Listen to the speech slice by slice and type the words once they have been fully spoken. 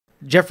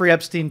Jeffrey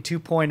Epstein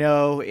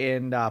 2.0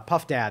 in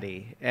Puff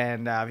Daddy.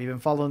 And have you been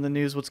following the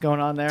news? What's going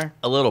on there?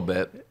 A little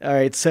bit. All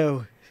right,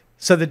 so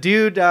the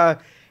dude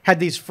had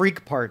these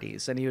freak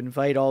parties, and he would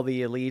invite all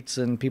the elites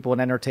and people in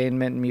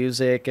entertainment and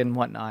music and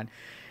whatnot.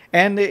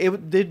 And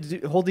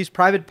they'd hold these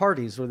private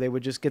parties where they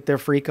would just get their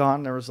freak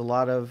on. There was a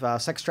lot of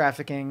sex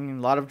trafficking,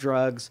 a lot of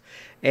drugs,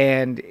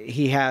 and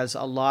he has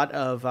a lot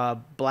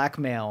of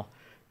blackmail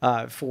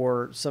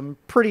for some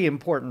pretty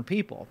important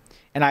people.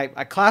 And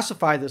I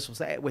classify this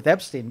with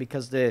Epstein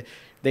because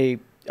they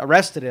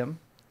arrested him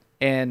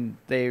and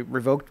they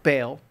revoked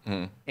bail,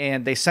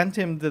 and they sent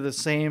him to the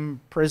same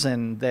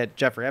prison that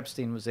Jeffrey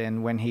Epstein was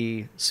in when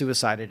he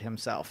suicided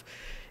himself.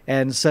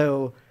 And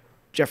so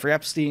Jeffrey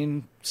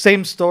Epstein,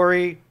 same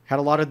story, had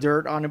a lot of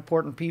dirt on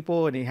important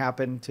people, and he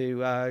happened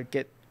to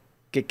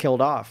get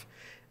killed off.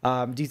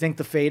 Do you think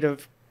the fate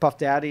of Puff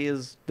Daddy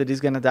is that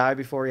he's going to die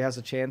before he has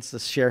a chance to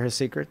share his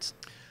secrets?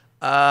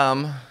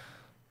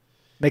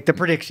 Make the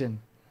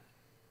prediction.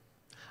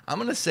 I'm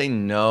going to say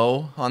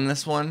no on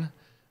this one.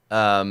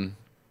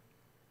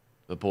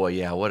 But boy,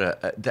 yeah,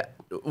 what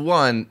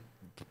one.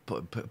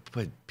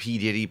 P.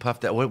 Diddy, Puff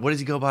Daddy. What does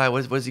he go by?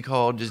 What is he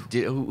called? Just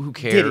who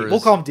cares? Diddy. We'll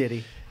call him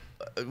Diddy.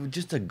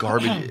 Just a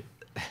garbage.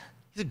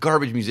 He's a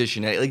garbage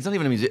musician. Like he's not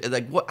even a musician.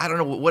 Like what? I don't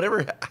know.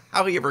 Whatever.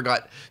 How he ever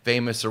got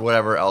famous or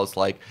whatever else.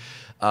 Like,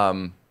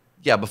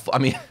 yeah.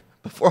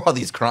 Before all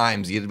these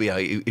crimes, he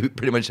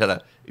pretty much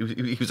had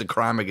he was a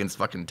crime against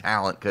fucking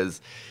talent. Because,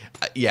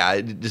 yeah,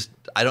 I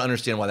don't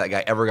understand why that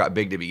guy ever got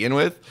big to begin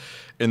with,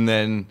 and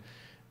then.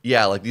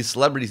 Yeah, like these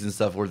celebrities and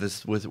stuff where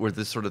this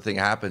sort of thing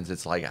happens,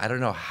 it's like I don't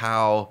know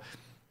how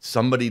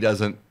somebody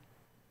doesn't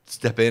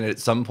step in at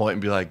some point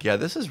and be like, yeah,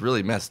 this is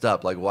really messed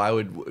up. Like, why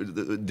would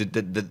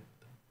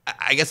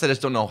I guess I just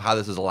don't know how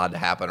this is allowed to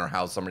happen or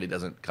how somebody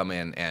doesn't come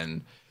in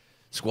and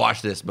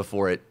squash this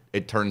before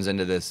it turns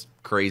into this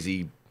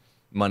crazy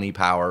money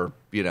power,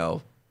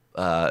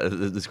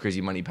 this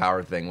crazy money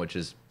power thing, which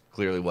is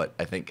clearly what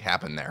I think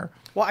happened there.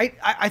 Well,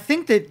 I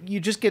think that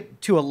you just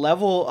get to a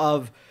level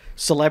of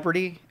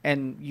celebrity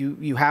and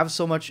you have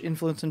so much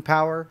influence and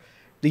power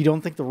that you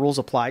don't think the rules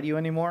apply to you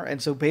anymore,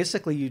 and so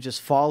basically you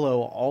just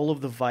follow all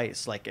of the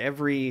vice. Like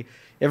every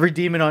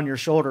demon on your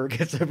shoulder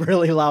gets a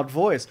really loud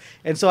voice,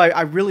 and so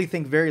I really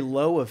think very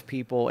low of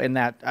people in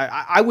that.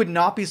 I would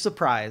not be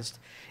surprised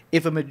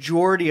if a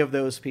majority of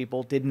those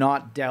people did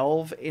not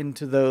delve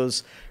into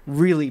those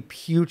really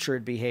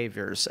putrid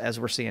behaviors as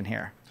we're seeing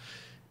here.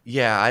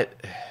 Yeah,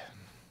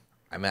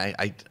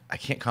 I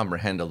can't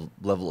comprehend a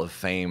level of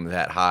fame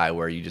that high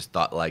where you just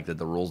thought like that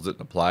the rules didn't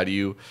apply to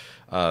you.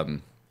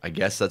 I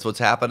guess that's what's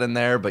happening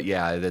there, but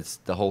yeah, that's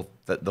the whole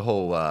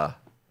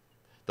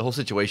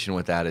situation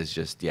with that is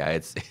just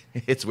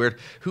it's weird.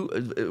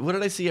 What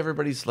did I see?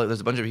 Everybody's like,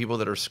 there's a bunch of people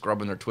that are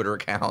scrubbing their Twitter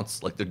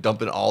accounts, like they're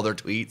dumping all their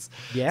tweets.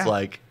 Yeah, it's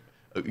like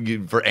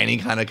for any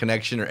kind of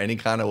connection or any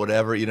kind of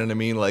whatever, you know what I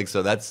mean? Like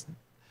so that's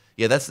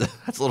a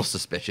little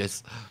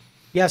suspicious.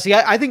 Yeah, see,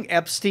 I think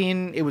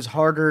Epstein, it was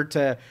harder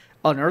to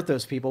unearth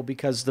those people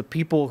because the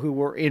people who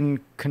were in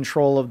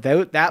control of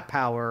that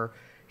power,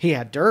 he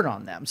had dirt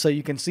on them. So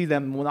you can see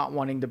them not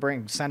wanting to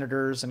bring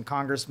senators and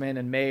congressmen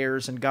and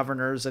mayors and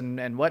governors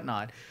and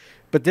whatnot.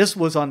 But this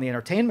was on the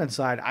entertainment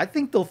side. I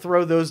think they'll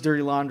throw that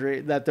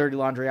dirty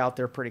laundry out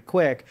there pretty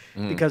quick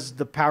because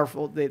the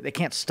powerful, they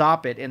can't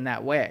stop it in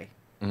that way.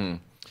 Mm-hmm.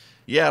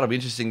 Yeah, it'll be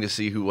interesting to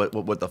see what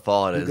the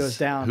fallout is.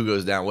 Who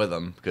goes down with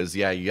them? Because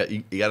yeah,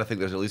 you got to think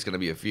there's at least going to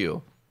be a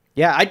few.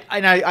 Yeah,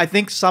 I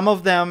think some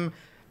of them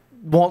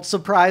won't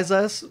surprise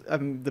us.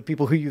 The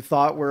people who you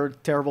thought were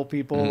terrible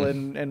people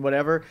and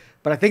whatever.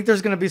 But I think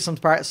there's going to be some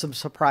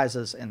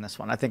surprises in this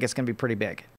one. I think it's going to be pretty big.